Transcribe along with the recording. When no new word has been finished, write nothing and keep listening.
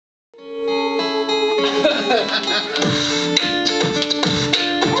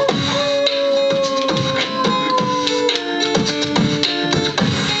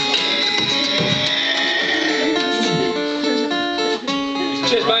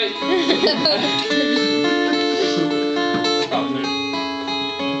Bye.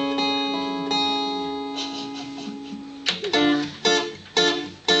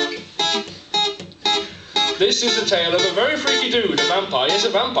 This is the tale of a very freaky dude, a vampire. Yes, a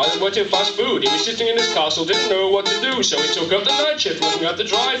vampire that worked in fast food. He was sitting in his castle, didn't know what to do, so he took up the night shift looking at the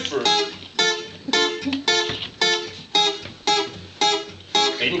drive-thru.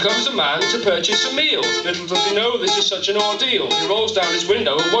 In comes a man to purchase a meal. Little does he know this is such an ordeal. He rolls down his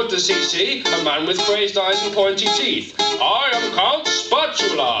window and what does he see? A man with crazed eyes and pointy teeth. I am Count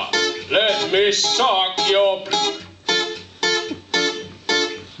Spatula. Let me suck your...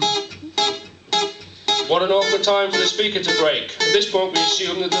 What an awkward time for the speaker to break. At this point we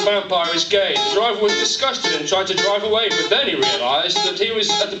assume that the vampire is gay. The driver was disgusted and tried to drive away, but then he realised that he was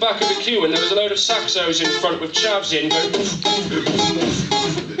at the back of a queue and there was a load of saxos in front with chavs in going poof, poof, poof.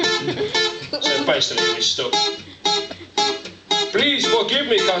 So basically he was stuck. Please forgive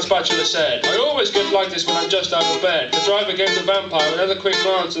me, Count Spatula said. I always get like this when I'm just out of bed. The driver gave the vampire another quick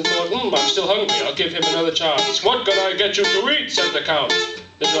glance and thought, I'm still hungry, I'll give him another chance. What can I get you to eat, said the Count.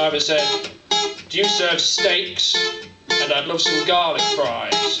 The driver said, do you serve steaks? And I'd love some garlic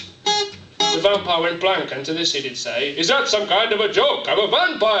fries. The vampire went blank, and to this he did say, is that some kind of a joke? I'm a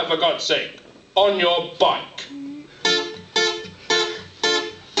vampire, for God's sake. On your bike.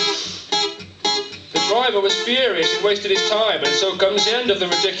 The driver was furious, he wasted his time, and so comes the end of the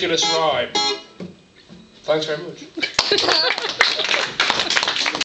ridiculous rhyme. Thanks very much.